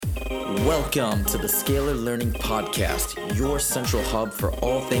Welcome to the Scalar Learning Podcast, your central hub for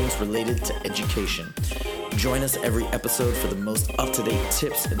all things related to education. Join us every episode for the most up-to-date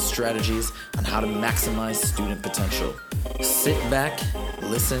tips and strategies on how to maximize student potential. Sit back,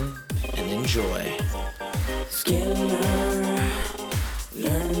 listen, and enjoy. Scalar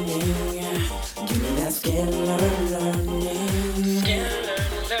learning, give me that scalar learning.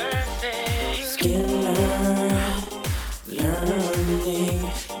 Scalar learning,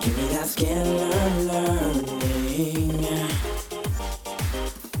 give me that scalar learning.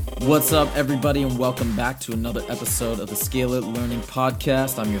 What's up, everybody, and welcome back to another episode of the Scalar Learning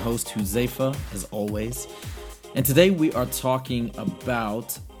Podcast. I'm your host, Huzaifa, as always. And today we are talking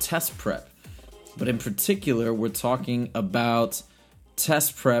about test prep. But in particular, we're talking about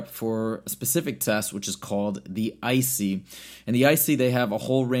test prep for a specific test, which is called the ISEE. And the ISEE, they have a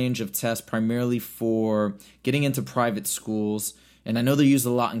whole range of tests primarily for getting into private schools. And I know they're used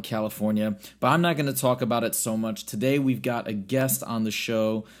a lot in California, but I'm not going to talk about it so much. Today, we've got a guest on the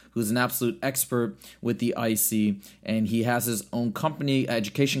show who's an absolute expert with the ISEE, and he has his own company,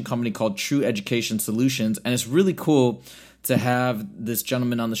 education company called True Education Solutions. And it's really cool to have this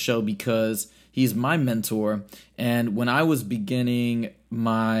gentleman on the show because he's my mentor. And when I was beginning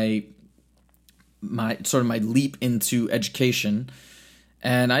my leap into education,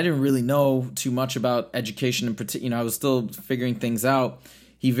 and I didn't really know too much about education in particular, I was still figuring things out.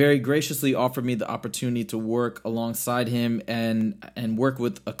 He very graciously offered me the opportunity to work alongside him and work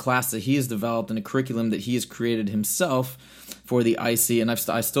with a class that he has developed and a curriculum that he has created himself for the ISEE. And I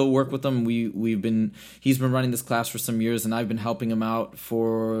still work with him. He's been running this class for some years, and I've been helping him out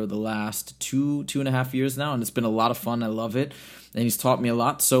for the last two and a half years now. And it's been a lot of fun. I love it. And he's taught me a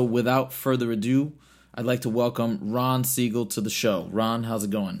lot. So without further ado, I'd like to welcome Ron Siegel to the show. Ron, how's it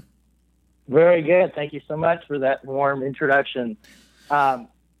going? Very good. Thank you so much for that warm introduction.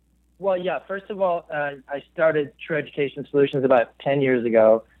 First of all, I started True Education Solutions about 10 years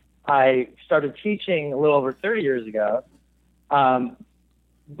ago. I started teaching a little over 30 years ago. In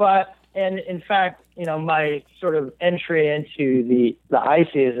fact, my sort of entry into the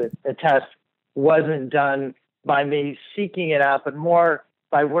ISEE as a test wasn't done by me seeking it out, but more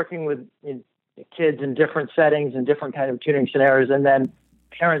by working with kids in different settings and different kind of tutoring scenarios, and then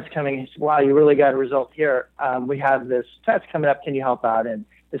parents coming and say, wow, you really got a result here. We have this test coming up. Can you help out? And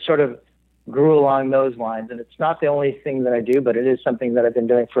it sort of grew along those lines. And it's not the only thing that I do, but it is something that I've been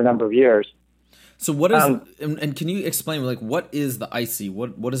doing for a number of years. So what is, and can you explain, what is the ISEE?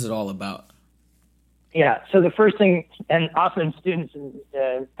 What is it all about? Yeah. So the first thing, and often students and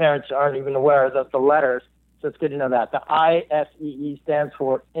parents aren't even aware of the letters, so it's good to know that. The ISEE stands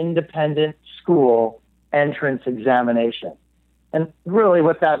for Independent School Entrance Examination. And really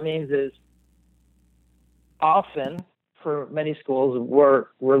what that means is often for many schools, we're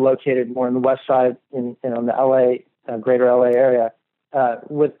located more in the west side in the LA, greater LA area.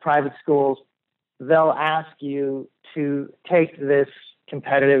 With private schools, they'll ask you to take this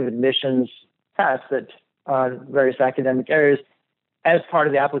competitive admissions test that on various academic areas as part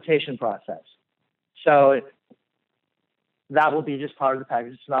of the application process. So that will be just part of the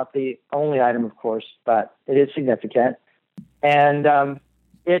package. It's not the only item, of course, but it is significant. And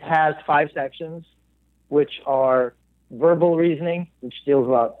it has 5 sections, which are verbal reasoning, which deals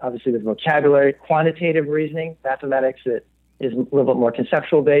about, obviously, with vocabulary, quantitative reasoning, mathematics that is a little bit more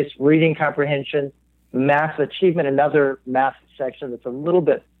conceptual based, reading comprehension, math achievement, another math section that's a little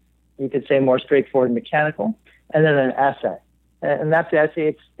bit, you could say, more straightforward and mechanical, and then an essay. And that's the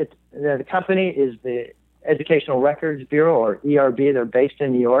essay. The company is the Educational Records Bureau, or ERB. They're based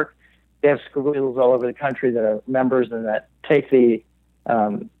in New York. They have schools all over the country that are members and that take that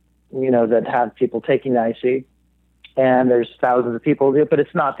have people taking the ISEE. And there's thousands of people who do it, but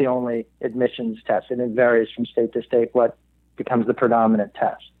it's not the only admissions test. And it varies from state to state what becomes the predominant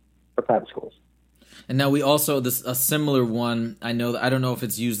test for private schools. And now we also, a similar one, I don't know if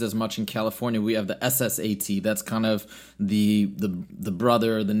it's used as much in California. We have the SSAT. That's kind of the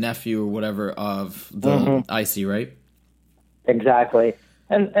brother, the nephew, or whatever of the ISEE, right? Exactly.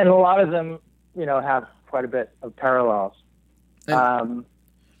 And a lot of them, have quite a bit of parallels.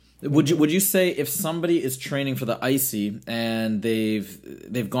 Would you say if somebody is training for the ISEE and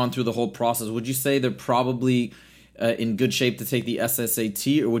they've gone through the whole process, would you say they're probably in good shape to take the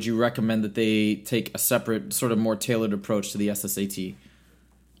SSAT, or would you recommend that they take a separate, sort of more tailored approach to the SSAT?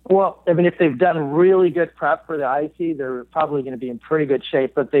 Well, I mean, if they've done really good prep for the ISEE, they're probably going to be in pretty good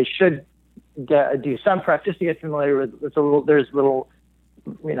shape, but they should do some prep just to get familiar with there's little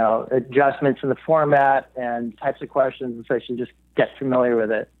adjustments in the format and types of questions, and so you should just get familiar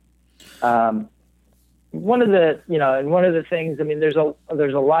with it. one of the things, I mean, there's a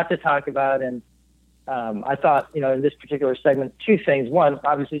lot to talk about, and I thought, in this particular segment, two things. One,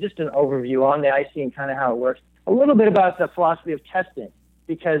 obviously, just an overview on the ISEE and kind of how it works. A little bit about the philosophy of testing,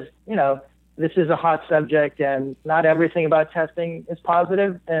 because, this is a hot subject, and not everything about testing is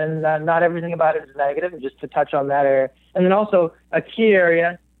positive, and not everything about it is negative, and just to touch on that area. And then also a key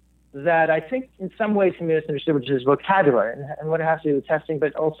area that I think in some ways can be misunderstood, which is vocabulary and what it has to do with testing,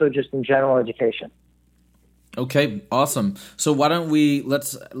 but also just in general education. Okay, awesome. So why don't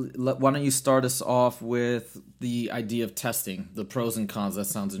you start us off with the idea of testing, the pros and cons? That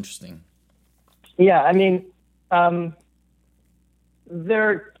sounds interesting. Yeah, I mean, one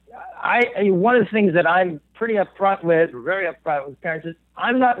of the things that I'm very upfront with parents is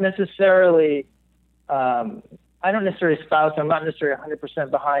I'm not necessarily, I don't necessarily espouse, I'm not necessarily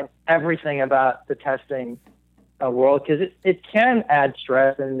 100% behind everything about the testing world, because it can add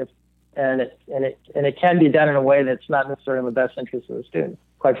stress, and it can be done in a way that's not necessarily in the best interest of the student,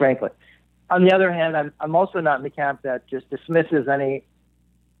 quite frankly. On the other hand, I'm also not in the camp that just dismisses any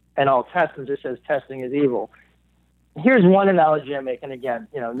and all tests and just says testing is evil. Here's one analogy I make, and again,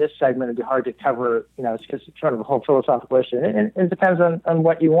 in this segment it'd be hard to cover, it's just sort of a whole philosophical issue, and it depends on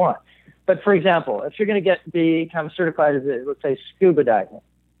what you want. But for example, if you're going to become certified as let's say, scuba diving,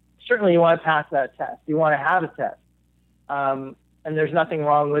 certainly you want to pass that test. You want to have a test, and there's nothing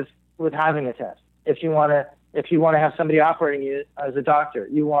wrong with having a test. If you want to have somebody operating you as a doctor,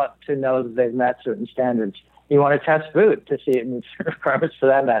 you want to know that they've met certain standards. You want to test food to see it meets requirements for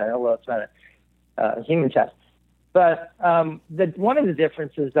that matter, although it's not a human test. But one of the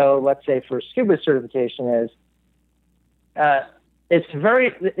differences, though, let's say for scuba certification, is it's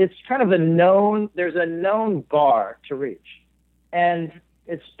kind of there's a known bar to reach, and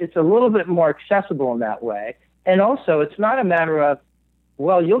it's a little bit more accessible in that way. And also, it's not a matter of,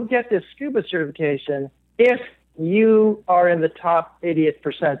 well, you'll get this scuba certification if you are in the top 80th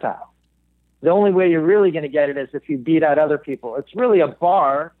percentile. The only way you're really going to get it is if you beat out other people. It's really a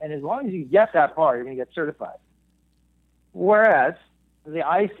bar, and as long as you get that bar, you're going to get certified. Whereas the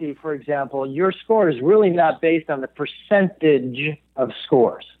ISEE, for example, your score is really not based on the percentage of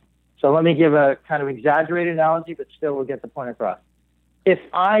scores. So let me give a kind of exaggerated analogy, but still we'll get the point across. If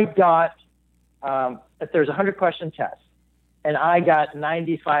there's a 100-question test, and I got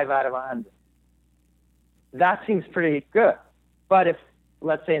 95 out of 100, that seems pretty good. But if,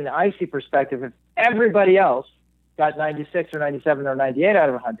 let's say in the ISEE perspective, if everybody else got 96 or 97 or 98 out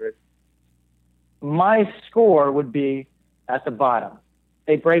of 100, my score would be at the bottom.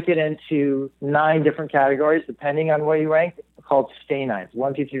 They break it into 9 different categories, depending on where you rank, called stay nines,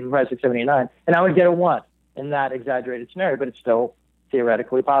 1, 2, 3, 4, 5, 6, 7, 8, 9. And I would get a 1 in that exaggerated scenario, but it's still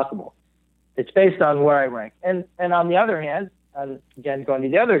theoretically possible. It's based on where I rank. And on the other hand, again, going to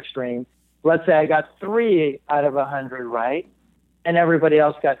the other extreme, let's say I got 3 out of 100 right, and everybody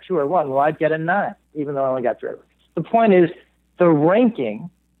else got 2 or 1. Well, I'd get a 9, even though I only got 3. The point is, the ranking,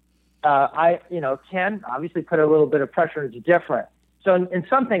 can obviously put a little bit of pressure. It's different. So in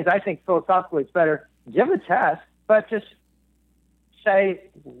some things, I think philosophically it's better give a test, but just say,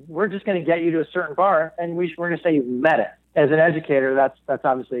 we're just going to get you to a certain bar, and we're going to say you've met it. As an educator, that's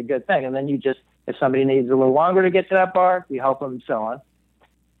obviously a good thing. And then if somebody needs a little longer to get to that bar, you help them and so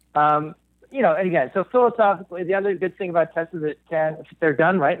on. And again, so philosophically, the other good thing about tests is if they're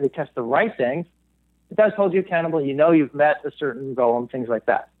done right, they test the right things, it does hold you accountable. You've met a certain goal and things like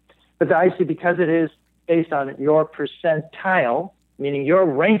that. But the ISEE, because it is based on your percentile, meaning your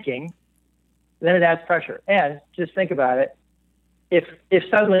ranking, then it adds pressure. And just think about it. If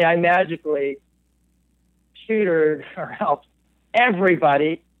suddenly I magically tutored or helped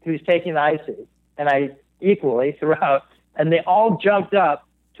everybody who's taking the ISEE, and I equally throughout, and they all jumped up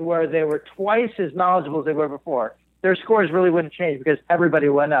to where they were twice as knowledgeable as they were before, their scores really wouldn't change because everybody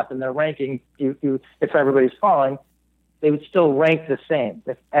went up, and their ranking, if everybody's falling, they would still rank the same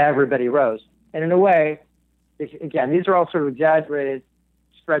if everybody rose. And in a way, again, these are all sort of exaggerated,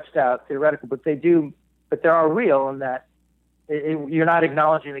 stretched out, theoretical, but they are real in that you're not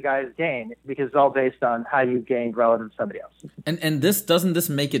acknowledging the guy's gain because it's all based on how you gained relative to somebody else. And doesn't this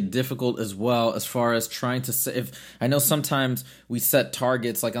make it difficult as well as far as trying to say, I know sometimes we set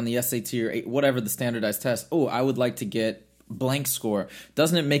targets like on the SAT or whatever the standardized test, I would like to get blank score.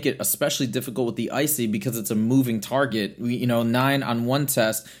 Doesn't it make it especially difficult with the ISEE because it's a moving target? 9 on one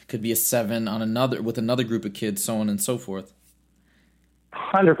test could be a 7 on another with another group of kids, so on and so forth.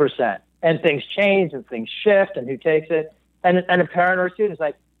 100%. And things change and things shift and who takes it. And a parent or a student is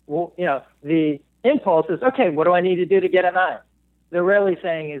like, well, the impulse is, okay, what do I need to do to get a 9? They're rarely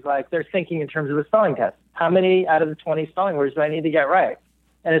saying is like, they're thinking in terms of the spelling test. How many out of the 20 spelling words do I need to get right?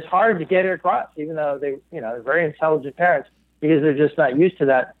 And it's hard to get it across, even though they're very intelligent parents, because they're just not used to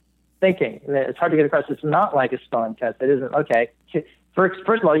that thinking. And it's hard to get across. It's not like a spelling test. It isn't, okay. First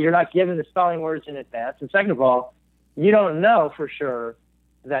of all, you're not given the spelling words in advance. And second of all, you don't know for sure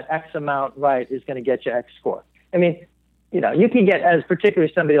that X amount right is going to get you X score. I mean, you can get, as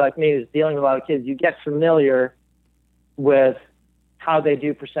particularly somebody like me who's dealing with a lot of kids, you get familiar with how they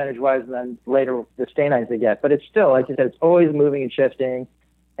do percentage-wise, and then later the stanines they get. But it's still, like you said, it's always moving and shifting,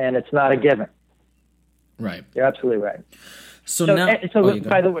 and it's not a given. Right. You're absolutely right. So now,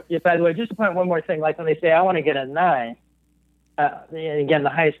 by the way, just to point one more thing, like when they say, I want to get a 9, and again, the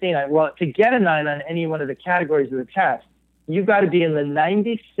highest stanine, well, to get a 9 on any one of the categories of the test, you've got to be in the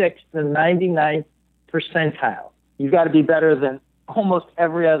 96th to 99th percentile. You've got to be better than almost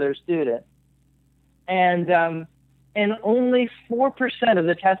every other student. And only 4% of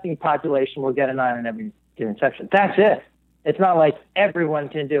the testing population will get a 9 in every given section. That's it. It's not like everyone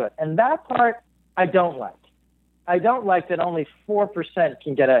can do it. And that part I don't like. I don't like that only 4%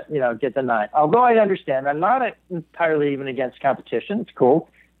 can get the 9. Although I understand, I'm not entirely even against competition. It's cool.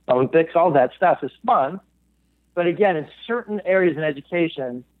 Olympics, all that stuff is fun. But again, in certain areas in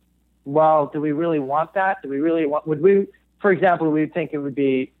education, well, do we really want that? For example, we think it would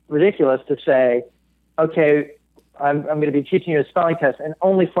be ridiculous to say, okay, I'm going to be teaching you a spelling test, and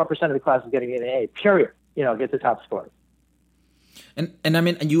only 4% of the class is getting an A, period, get the top score. And I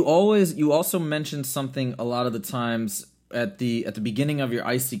mean, you also mentioned something a lot of the times at the beginning of your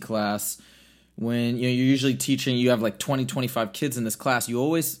ISEE class, when you're usually teaching, you have like 20, 25 kids in this class, you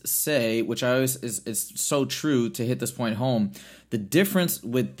always say, which I always is so true to hit this point home, the difference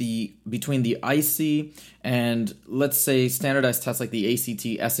between the ISEE and, let's say, standardized tests like the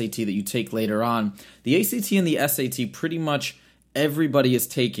ACT, SAT that you take later on. The ACT and the SAT, pretty much everybody is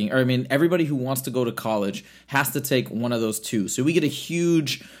taking, everybody who wants to go to college has to take one of those two. So we get a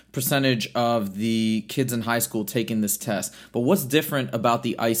huge percentage of the kids in high school taking this test. But what's different about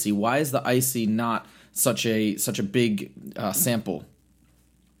the ISEE? Why is the ISEE not such a big sample?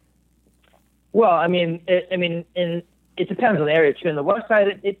 Well, it depends on the area too. In the West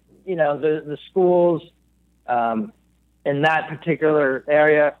Side, the schools in that particular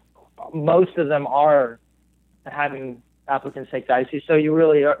area, most of them are having applicants take the ISEE, so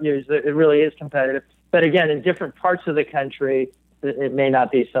it really is competitive. But again, in different parts of the country, it may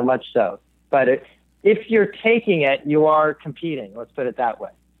not be so much so. But if you're taking it, you are competing. Let's put it that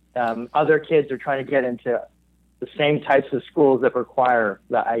way. Other kids are trying to get into the same types of schools that require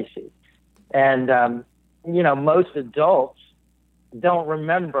the ISEE, and most adults don't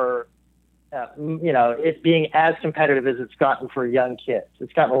remember, it being as competitive as it's gotten for young kids.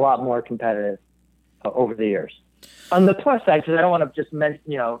 It's gotten a lot more competitive over the years. On the plus side, because I don't want to just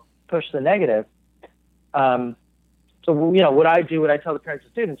push the negative. So what I tell the parents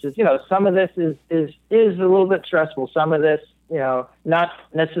and students is, some of this is a little bit stressful. Some of this, it's not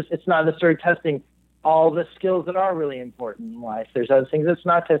necessarily testing all the skills that are really important in life. There's other things that's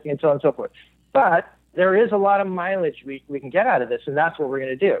not testing, and so on and so forth. But there is a lot of mileage we can get out of this, and that's what we're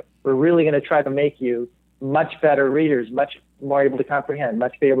going to do. We're really going to try to make you much better readers, much more able to comprehend,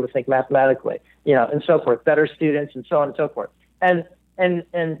 much be able to think mathematically, and so forth, better students, and so on and so forth. And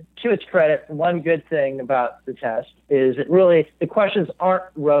to its credit, one good thing about the test is the questions aren't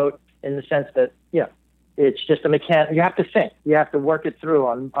rote in the sense that, it's just a mechanic. You have to think. You have to work it through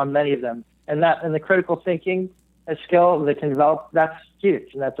on many of them. And the critical thinking, a skill that can develop, that's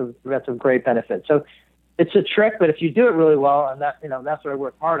huge, and that's a great benefit. So it's a trick, but if you do it really well, and that's what I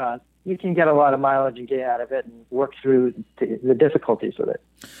work hard on, you can get a lot of mileage and get out of it and work through the difficulties with it.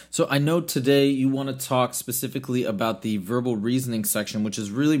 So I know today you want to talk specifically about the verbal reasoning section, which is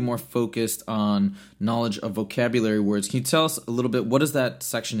really more focused on knowledge of vocabulary words. Can you tell us a little bit, what does that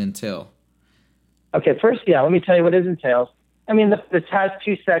section entail? Okay, first, let me tell you what it entails. The test has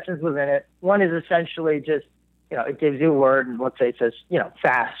 2 sections within it. One is essentially just, it gives you a word, and let's say it says,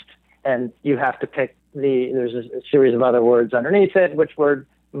 fast, and you have to pick there's a series of other words underneath it, which word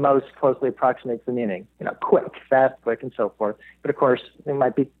most closely approximates the meaning, quick, fast, quick, and so forth. But of course, there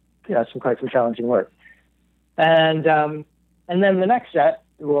might be, some challenging words. And then the next set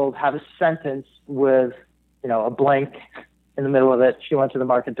will have a sentence with, a blank in the middle of it. She went to the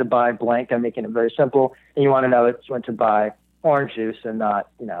market to buy blank. I'm making it very simple. And you want to know that she went to buy orange juice and not,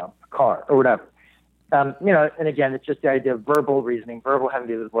 a car or whatever. And again, it's just the idea of verbal reasoning, verbal having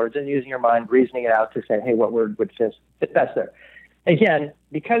to do with words, and using your mind, reasoning it out to say, hey, what word would fit best there? Again,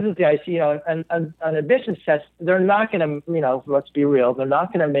 because of the ISEE, and admissions tests, they're not going to, let's be real, they're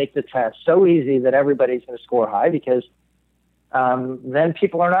not going to make the test so easy that everybody's going to score high, because then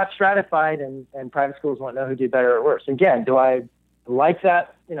people are not stratified, and private schools won't know who did better or worse. Again, do I like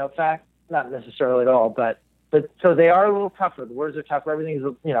that, fact, not necessarily at all, but so they are a little tougher. The words are tougher. Everything's,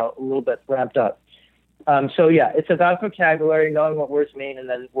 a little bit ramped up. So yeah, it's about vocabulary, knowing what words mean, and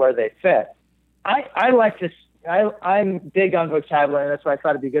then where they fit. I like this. I'm big on vocabulary. That's why I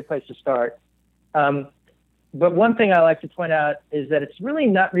thought it'd be a good place to start. But one thing I like to point out is that it's really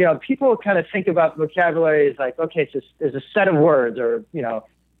not, people kind of think about vocabulary as like, okay, it's there's a set of words or,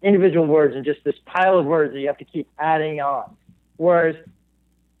 individual words and just this pile of words that you have to keep adding on. Whereas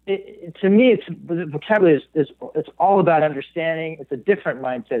to me, vocabulary it's all about understanding. It's a different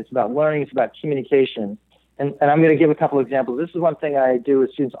mindset. It's about learning. It's about communication. And I'm going to give a couple of examples. This is one thing I do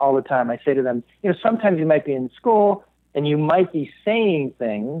with students all the time. I say to them, sometimes you might be in school and you might be saying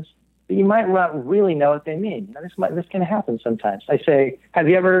things, but you might not really know what they mean. This can happen sometimes. I say, have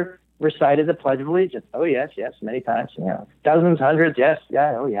you ever recited the Pledge of Allegiance? Oh, yes, many times. Dozens, hundreds, yes,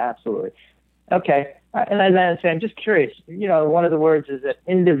 yeah, oh, yeah, absolutely. Okay. And then I say, I'm just curious. One of the words is that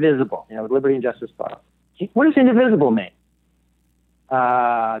indivisible, liberty and justice for all. What does indivisible mean?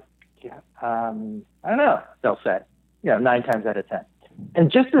 I don't know, they'll say, 9 times out of 10.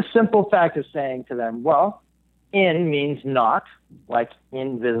 And just the simple fact of saying to them, well, in means not, like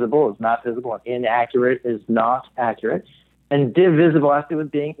invisible is not visible, and inaccurate is not accurate. And divisible has to do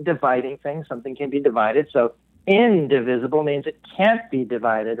with dividing things. Something can be divided. So indivisible means it can't be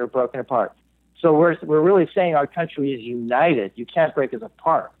divided or broken apart. So we're really saying our country is united. You can't break us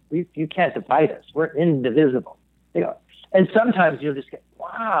apart. You can't divide us. We're indivisible. And sometimes you'll just get,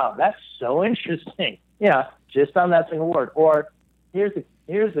 wow, that's so interesting. Just on that single word. Or here's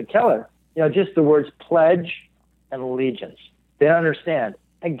the killer. Just the words pledge and allegiance. They don't understand.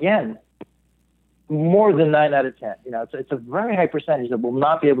 Again, more than 9 out of 10. It's a very high percentage that will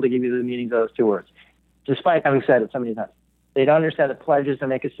not be able to give you the meaning of those two words, despite having said it so many times. They don't understand that pledge is to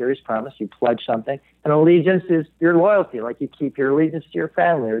make a serious promise. You pledge something. And allegiance is your loyalty, like you keep your allegiance to your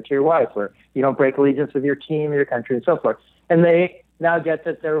family or to your wife, or you don't break allegiance with your team or your country and so forth. And they now get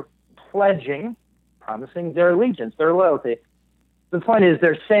that they're pledging, promising their allegiance, their loyalty. The point is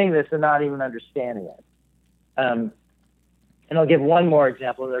they're saying this and not even understanding it. And I'll give one more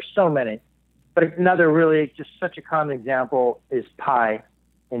example. There's so many. But another really just such a common example is pi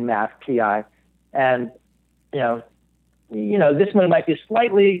in math, pi. And, this one might be a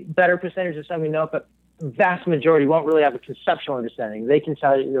slightly better percentage of some we know, but the vast majority won't really have a conceptual understanding. They can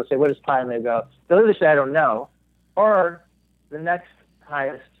tell you, they'll say, what is pi? And they'll either say, I don't know. Or the next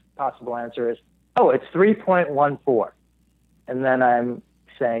highest possible answer is, oh, it's 3.14. And then I'm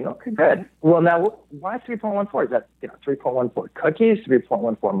saying, okay, good. Well, now, why 3.14? Is that 3.14 cookies,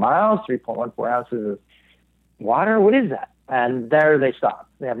 3.14 miles, 3.14 ounces of water? What is that? And there they stop.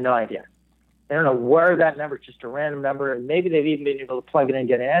 They have no idea. They don't know where that number, it's just a random number, and maybe they've even been able to plug it in and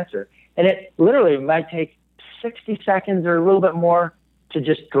get an answer. And it literally might take 60 seconds or a little bit more to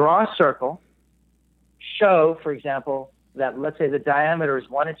just draw a circle, show, for example, that let's say the diameter is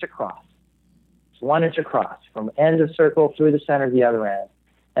 1 inch across. It's 1 inch across from end of circle through the center of the other end.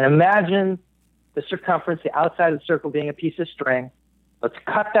 And imagine the circumference, the outside of the circle being a piece of string. Let's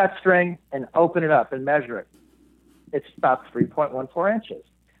cut that string and open it up and measure it. It's about 3.14 inches.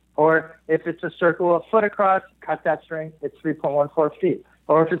 Or if it's a circle a foot across, cut that string, it's 3.14 feet.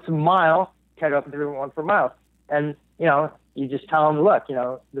 Or if it's a mile, cut it up to 3.14 miles. And, you just tell them, look,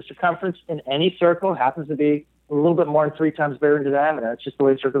 the circumference in any circle happens to be a little bit more than 3 times bigger in diameter. It's just the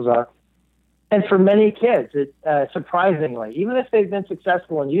way circles are. And for many kids, surprisingly, even if they've been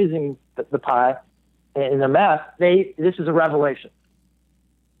successful in using the pi in their math, this is a revelation.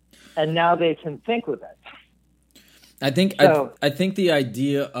 And now they can think with it. I think the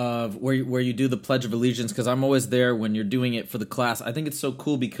idea of where you do the Pledge of Allegiance, because I'm always there when you're doing it for the class, I think it's so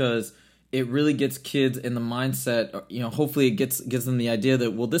cool because it really gets kids in the mindset, hopefully it gives them the idea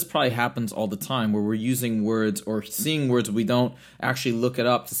that, well, this probably happens all the time where we're using words or seeing words, we don't actually look it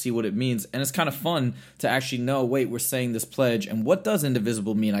up to see what it means. And it's kind of fun to actually know, wait, we're saying this pledge, and what does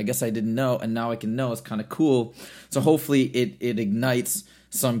indivisible mean? I guess I didn't know, and now I can know. It's kind of cool. So hopefully it ignites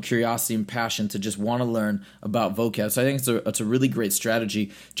some curiosity and passion to just want to learn about vocab. So I think it's a really great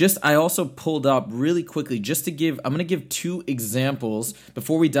strategy. I also pulled up really quickly I'm going to give 2 examples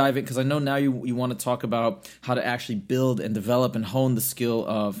before we dive in, because I know now you want to talk about how to actually build and develop and hone the skill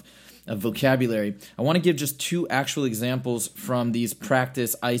of vocabulary. I want to give just 2 actual examples from these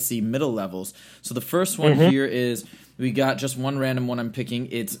practice ISEE middle levels. So the first one here is, we got just one random one I'm picking.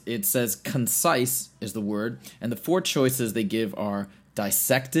 It says concise is the word, and the 4 choices they give are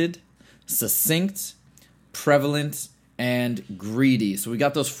dissected, succinct, prevalent, and greedy. So we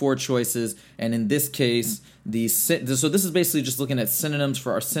got those four choices, and in this case, so this is basically just looking at synonyms.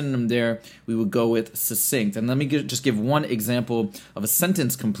 For our synonym there, we would go with succinct. And let me just give one example of a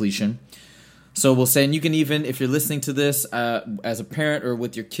sentence completion. So we'll say, and you can even, if you're listening to this as a parent or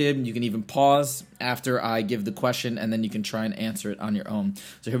with your kid, you can even pause after I give the question, and then you can try and answer it on your own.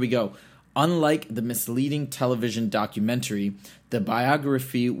 So here we go. Unlike the misleading television documentary, the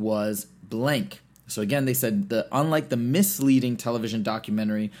biography was blank. So again, they said unlike the misleading television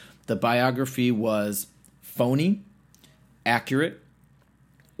documentary, the biography was phony, accurate,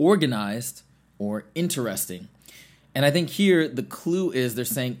 organized, or interesting. And I think here the clue is they're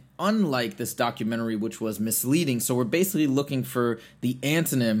saying unlike this documentary, which was misleading. So we're basically looking for the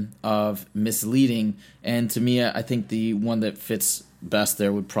antonym of misleading. And to me, I think the one that fits best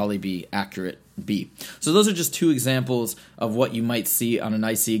there would probably be accurate, B. So those are just two examples of what you might see on an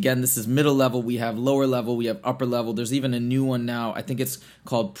ISEE. Again, this is middle level. We have lower level. We have upper level. There's even a new one now. I think it's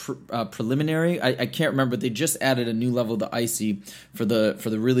called preliminary. I can't remember. They just added a new level to ISEE for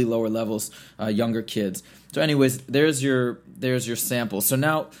the really lower levels, younger kids. So anyways, there's your sample. So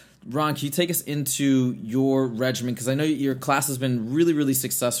now, Ron, can you take us into your regimen? Because I know your class has been really, really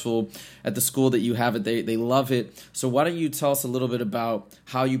successful at the school that you have it. They love it. So why don't you tell us a little bit about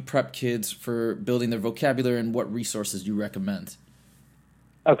how you prep kids for building their vocabulary and what resources you recommend?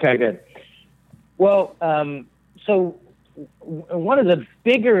 Okay, good. Well, so one of the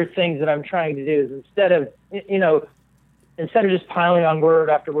bigger things that I'm trying to do is instead of just piling on word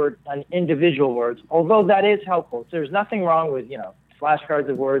after word on individual words, although that is helpful. So there's nothing wrong with, flashcards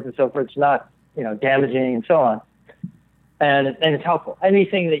of words and so forth. It's not, damaging and so on. And it's helpful.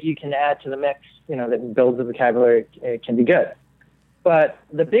 Anything that you can add to the mix, that builds the vocabulary can be good. But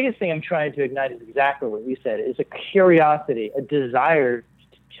the biggest thing I'm trying to ignite is exactly what you said, is a curiosity, a desire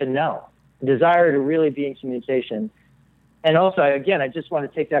to know, a desire to really be in communication. And also, again, I just want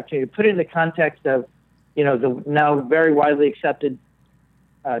to take the opportunity to put it in the context of, the now very widely accepted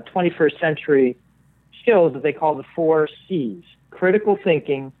 21st century skills that they call the 4 C's: critical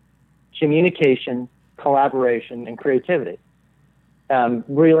thinking, communication, collaboration, and creativity.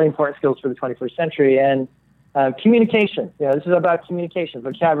 Really important skills for the 21st century. And communication, this is about communication.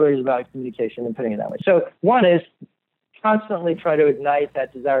 Vocabulary is about communication and putting it that way. So one is constantly try to ignite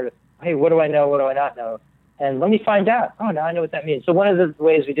that desire to, hey, what do I know? What do I not know? And let me find out. Oh, now I know what that means. So one of the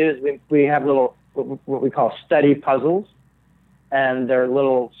ways we do is we have little, what we call study puzzles. And they're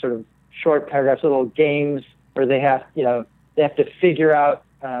little sort of short paragraphs, little games where they have to figure out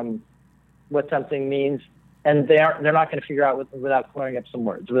what something means, and they're not going to figure out without pulling up some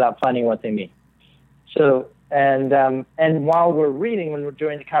words, without finding what they mean. So and while we're reading, when we're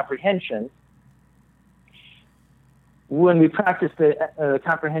doing the comprehension, when we practice the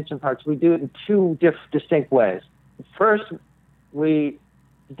comprehension parts, we do it in two distinct ways. First, we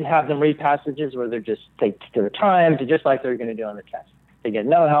have them read passages where they take their time, just like they're going to do on the test. They get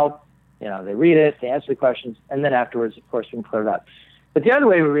no help. They read it, they answer the questions, and then afterwards, of course, we can clear it up. But the other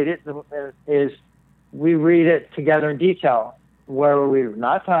way we read it is we read it together in detail, where we're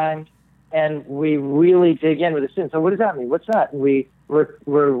not timed, and we really dig in with the students. So what does that mean? What's that? And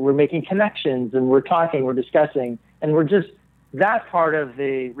we're making connections, and we're talking, we're discussing, and we're just, that part of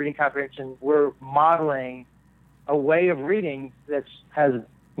the reading comprehension, we're modeling a way of reading that has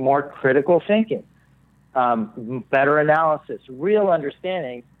more critical thinking, better analysis, real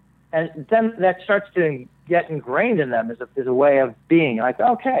understanding. And then that starts to get ingrained in them as a way of being. Like,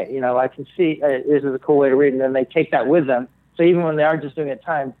 okay, I can see this is a cool way to read, and then they take that with them. So even when they are just doing it at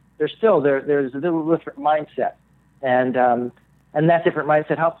times, there's a little different mindset, and that different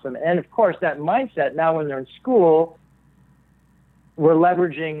mindset helps them. And of course, that mindset now when they're in school, we're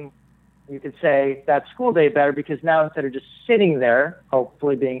leveraging, you could say, that school day better, because now instead of just sitting there,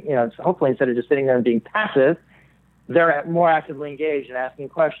 hopefully instead of just sitting there and being passive, they're more actively engaged and asking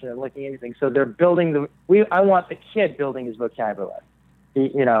questions and looking at anything. So they're building I want the kid building his vocabulary,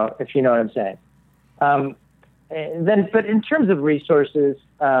 if you know what I'm saying. But in terms of resources,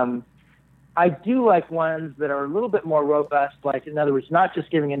 I do like ones that are a little bit more robust, like, in other words, not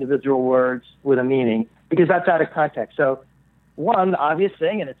just giving individual words with a meaning, because that's out of context. So one, the obvious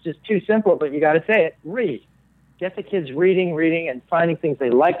thing, and it's just too simple, but you got to say it, read. Get the kids reading, and finding things they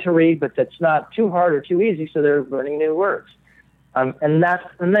like to read, but that's not too hard or too easy, so they're learning new words. And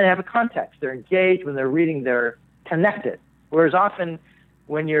then they have a context. They're engaged. When they're reading, they're connected. Whereas often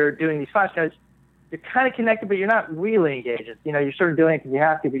when you're doing these flashcards, you're kind of connected, but you're not really engaged. You're sort of doing it because you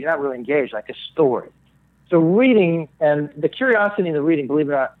have to, but you're not really engaged, like a story. So reading and the curiosity in the reading, believe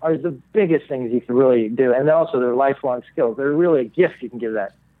it or not, are the biggest things you can really do. And also they're lifelong skills. They're really a gift you can give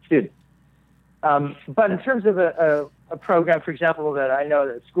that student. But in terms of a a program, for example, that I know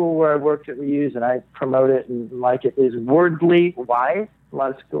that school where I work that we use and I promote it and like it is Wordly Y. A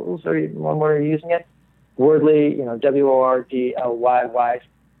lot of schools are using it. Wordly, WORDLYY.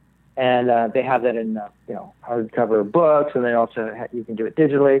 And they have that in, hardcover books, and they also you can do it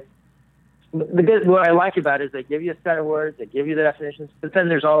digitally. What I like about it is they give you a set of words, they give you the definitions, but then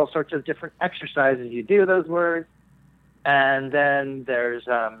there's all sorts of different exercises you do those words, and then there's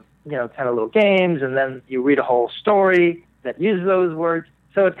kind of little games, and then you read a whole story that uses those words,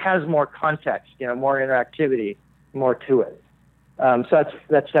 so it has more context, more interactivity, more to it. So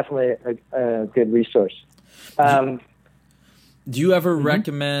that's definitely a good resource. Do you ever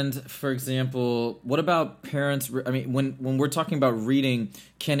recommend, for example, what about parents? I mean, when we're talking about reading,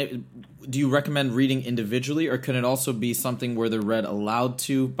 do you recommend reading individually, or can it also be something where they're read aloud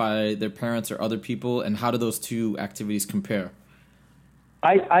to by their parents or other people? And how do those two activities compare?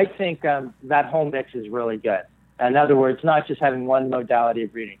 I think that whole mix is really good. In other words, not just having one modality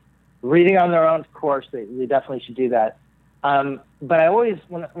of reading. Reading on their own, of course, they definitely should do that. But I always,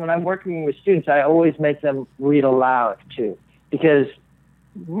 when I'm working with students, I always make them read aloud too. Because,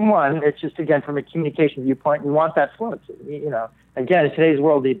 one, it's just, again, from a communication viewpoint, you want that fluency. Again, in today's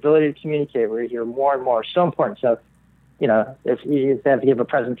world, the ability to communicate, where you hear more and more, is so important. So, if they have to give a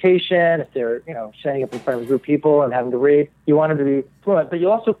presentation, if they're, standing up in front of a group of people and having to read, you want them to be fluent. But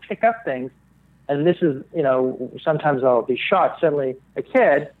you also pick up things, and this is, sometimes I'll be shocked. Suddenly, a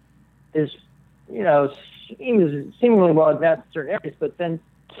kid is, seemingly well advanced in certain areas, but then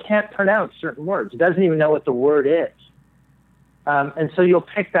can't pronounce certain words. Doesn't even know what the word is. And so you'll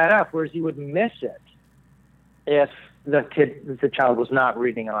pick that up, whereas you would miss it if the child was not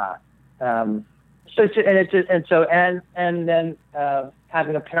reading aloud. Then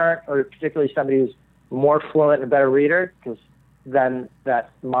having a parent, or particularly somebody who's more fluent and a better reader, because then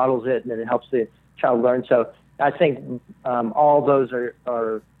that models it and then it helps the child learn. So I think all those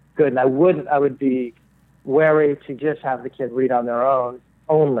are good. And I would be wary to just have the kid read on their own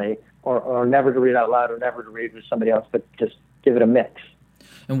only, or never to read out loud, or never to read with somebody else, but just give it a mix.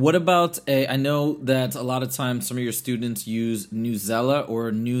 And what about I know that a lot of times some of your students use Newsela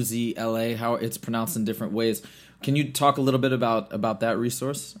or Newsy LA, how it's pronounced in different ways. Can you talk a little bit about that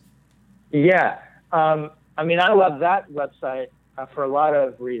resource? Yeah. I love that website for a lot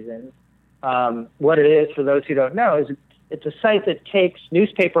of reasons. What it is, for those who don't know, is it's a site that takes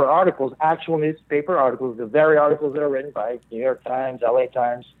newspaper articles, actual newspaper articles, the very articles that are written by New York Times, LA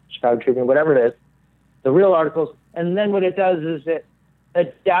Times, Chicago Tribune, whatever it is, the real articles. And then what it does is it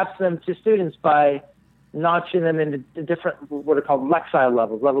adapts them to students by notching them into different, what are called lexile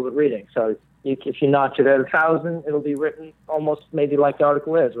levels of reading. So if you notch it at 1,000, it'll be written almost maybe like the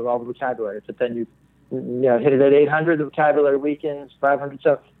article is, with all the vocabulary. But then you hit it at 800, the vocabulary weakens, 500.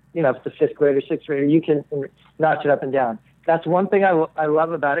 So, if it's a fifth grader, sixth grader, you can notch it up and down. That's one thing I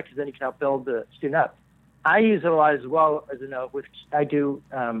love about it, because then you can help build the student up. I use it a lot as well, as I do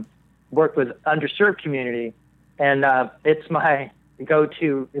work with underserved community, and it's one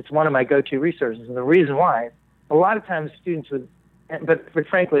of my go-to resources. And the reason why, a lot of times students but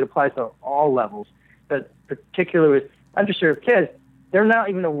frankly it applies to all levels, but particularly with underserved kids, they're not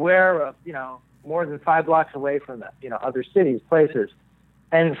even aware of, more than 5 blocks away from them, other cities, places.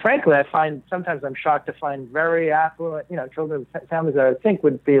 And frankly, I find sometimes I'm shocked to find very affluent, children, families that I think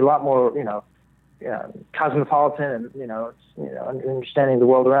would be a lot more, cosmopolitan and, understanding the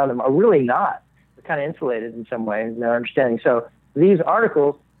world around them, are really not. They're kind of insulated in some way in their understanding. So these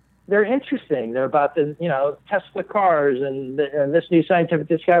articles, they're interesting. They're about the, Tesla cars and this new scientific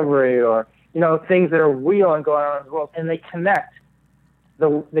discovery, or, things that are real and going on in the world. And they connect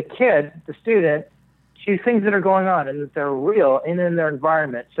the kid, the student, to things that are going on and that they're real and in their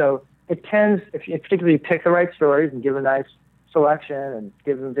environment. So it tends, if you particularly pick the right stories and give a nice selection and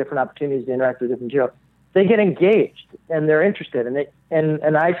give them different opportunities to interact with different material, they get engaged and they're interested.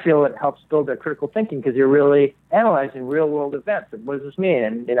 And I feel it helps build their critical thinking, because you're really analyzing real world events. And what does this mean?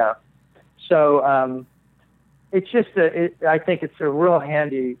 And, so it's just, I think it's a real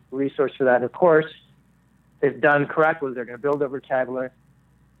handy resource for that. And of course, if done correctly, they're going to build their vocabulary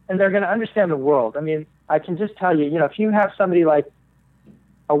and they're going to understand the world. I mean, I can just tell you, if you have somebody like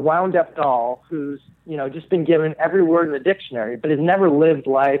a wound-up doll who's, just been given every word in the dictionary, but has never lived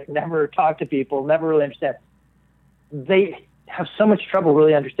life, never talked to people, never really understand, they have so much trouble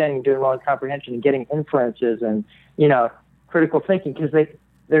really understanding, doing long comprehension, and getting inferences and, critical thinking, because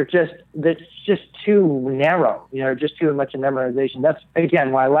it's just too narrow, just too much of memorization. That's,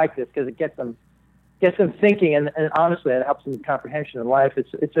 again, why I like this, because it gets them thinking, and honestly, it helps them with comprehension in life.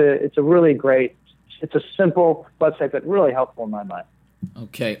 It's a really great, it's a simple website, but really helpful in my mind.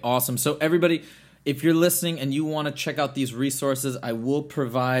 Okay, awesome. So everybody, if you're listening and you want to check out these resources, I will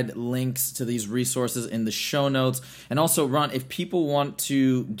provide links to these resources in the show notes. And also, Ron, if people want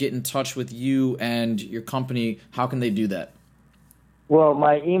to get in touch with you and your company, how can they do that? Well,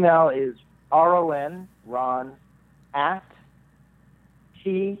 my email is Ron, at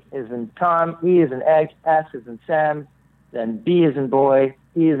T is in Tom, E is in egg, S is in Sam, then B is in boy,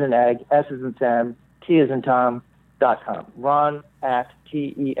 E is in egg, S is in Sam, T is in Tom.com. Ron at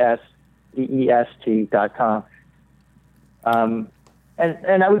TESDEST.com.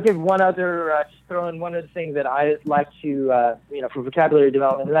 And I would give one other, just throw in one other thing that I like to, for vocabulary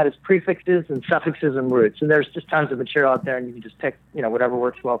development, and that is prefixes and suffixes and roots. And there's just tons of material out there, and you can just pick, whatever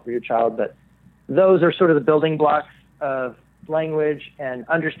works well for your child. But those are sort of the building blocks of language, and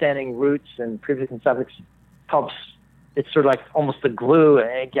understanding roots and prefix and suffix helps. It's sort of like almost the glue,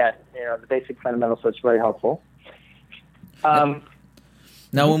 and again, the basic fundamentals, so it's very helpful.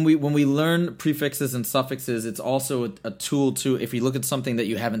 Now, when we learn prefixes and suffixes, it's also a tool to, if you look at something that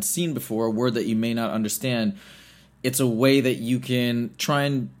you haven't seen before, a word that you may not understand, it's a way that you can try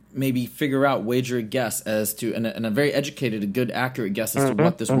and maybe figure out, wager a guess as to, and a very educated, a good, accurate guess as to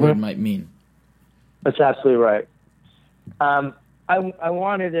what this word might mean. That's absolutely right. I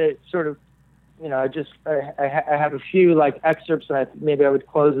wanted to sort of, I have a few excerpts, and maybe I would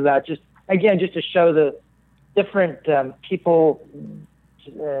close with that. Just to show the different people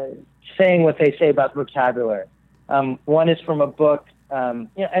saying what they say about vocabulary. One is from a book, my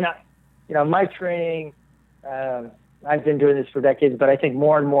training. I've been doing this for decades, but I think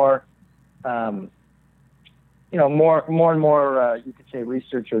more and more, you could say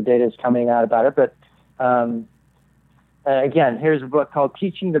research or data is coming out about it. But again, here's a book called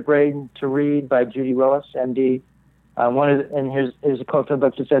 "Teaching the Brain to Read" by Judy Willis, MD. Here's a quote from the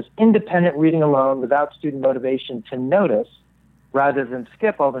book that says, "Independent reading alone, without student motivation to notice, rather than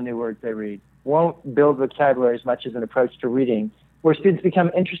skip all the new words they read, won't build vocabulary as much as an approach to reading, where students become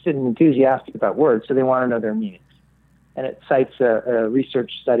interested and enthusiastic about words, so they want to know their meanings." And it cites a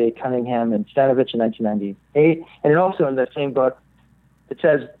research study, Cunningham and Stanovich in 1998. And it also, in the same book, it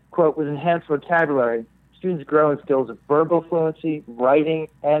says, quote, "With enhanced vocabulary, students grow in skills of verbal fluency, writing,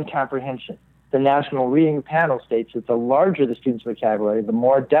 and comprehension. The National Reading Panel states that the larger the student's vocabulary, the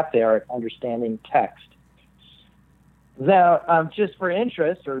more adept they are at understanding text." Now, just for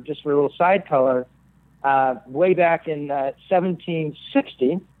interest, or just for a little side color, way back in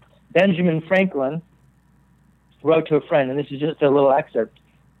 1760, Benjamin Franklin wrote to a friend, and this is just a little excerpt.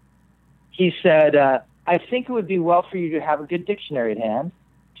 He said, "I think it would be well for you to have a good dictionary at hand,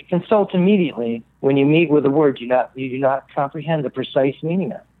 to consult immediately when you meet with a word you do not comprehend the precise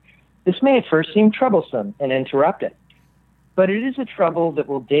meaning of. This may at first seem troublesome and interrupted, but it is a trouble that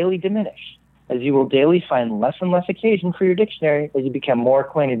will daily diminish, as you will daily find less and less occasion for your dictionary as you become more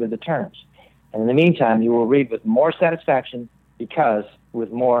acquainted with the terms. And in the meantime, you will read with more satisfaction because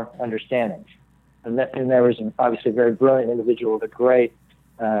with more understanding." And there was obviously a very brilliant individual with a great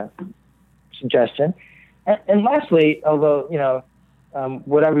suggestion. And lastly, although,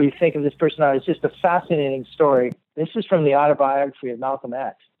 whatever you think of this personality, it's just a fascinating story. This is from the autobiography of Malcolm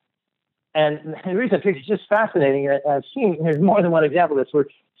X. And the reason I think it's just fascinating, I've seen, there's more than one example of this, where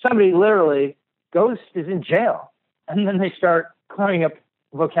somebody literally is in jail, and then they start clearing up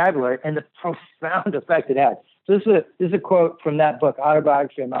vocabulary and the profound effect it had. So this is a quote from that book,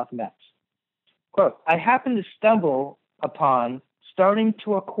 Autobiography of Malcolm X. Quote, "I happened to stumble upon starting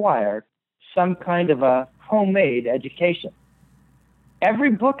to acquire some kind of a homemade education.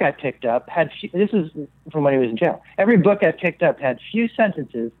 Every book I picked up this is from when he was in jail. Every book I picked up had few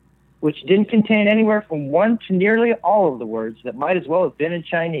sentences which didn't contain anywhere from one to nearly all of the words that might as well have been in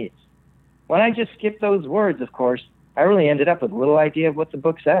Chinese. When I just skipped those words, of course, I really ended up with little idea of what the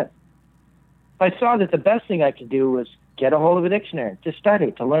book said. I saw that the best thing I could do was get a hold of a dictionary, to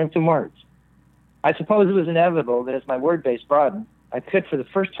study, to learn some words. I suppose it was inevitable that as my word base broadened, I could for the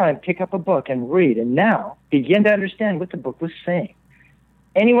first time pick up a book and read, and now begin to understand what the book was saying.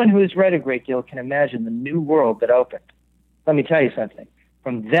 Anyone who has read a great deal can imagine the new world that opened. Let me tell you something.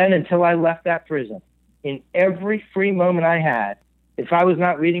 From then until I left that prison, in every free moment I had, if I was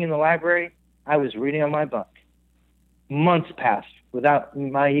not reading in the library, I was reading on my bunk. Months passed without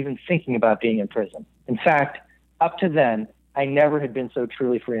my even thinking about being in prison. In fact, up to then, I never had been so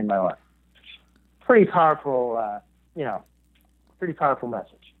truly free in my life." Pretty powerful, pretty powerful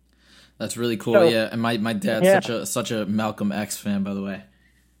message. That's really cool. So, yeah, and my dad's such a Malcolm X fan, by the way.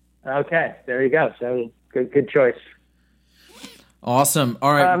 Okay, there you go. So good choice. Awesome.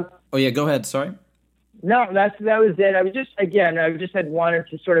 All right. Go ahead. Sorry. No, that was it. I just had wanted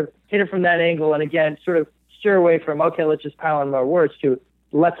to sort of hit it from that angle, and again, sort of steer away from, okay, let's just pile on more words, to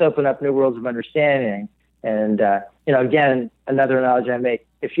let's open up new worlds of understanding. And, again, another analogy I make,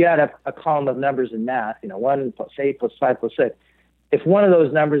 if you had a column of numbers in math, 1 plus 8 plus 5 plus 6, if one of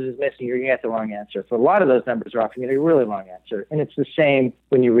those numbers is missing, you're going to get the wrong answer. If a lot of those numbers are off, you're going to get a really wrong answer. And it's the same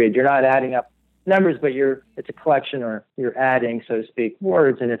when you read. You're not adding up numbers, but it's a collection, or you're adding, so to speak,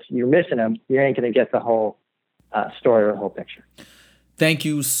 words. And if you're missing them, you ain't going to get the whole story or the whole picture. Thank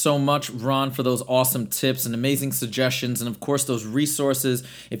you so much, Ron, for those awesome tips and amazing suggestions, and of course, those resources.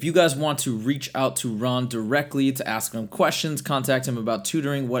 If you guys want to reach out to Ron directly to ask him questions, contact him about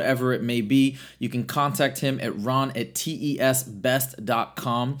tutoring, whatever it may be, you can contact him at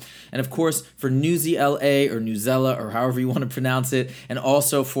ron@tesbest.com. And of course, for Newsy LA or Newzella or however you want to pronounce it, and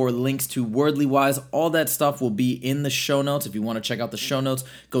also for links to Wordly Wise, all that stuff will be in the show notes. If you want to check out the show notes,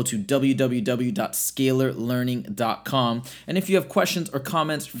 go to www.scalarlearning.com. And if you have questions or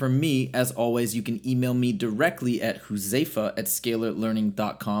comments for me, as always, you can email me directly at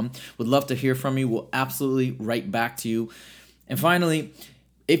huzaifa@scalarlearning.com. Would love to hear from you. We'll absolutely write back to you. And finally,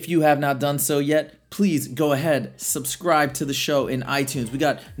 if you have not done so yet, please go ahead, subscribe to the show in iTunes. We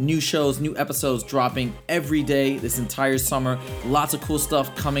got new shows, new episodes dropping every day this entire summer. Lots of cool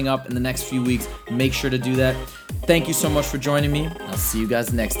stuff coming up in the next few weeks. Make sure to do that. Thank you so much for joining me. I'll see you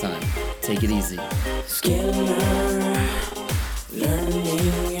guys next time. Take it easy. Scalar learning,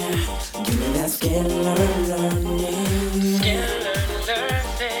 give me that scalar learning.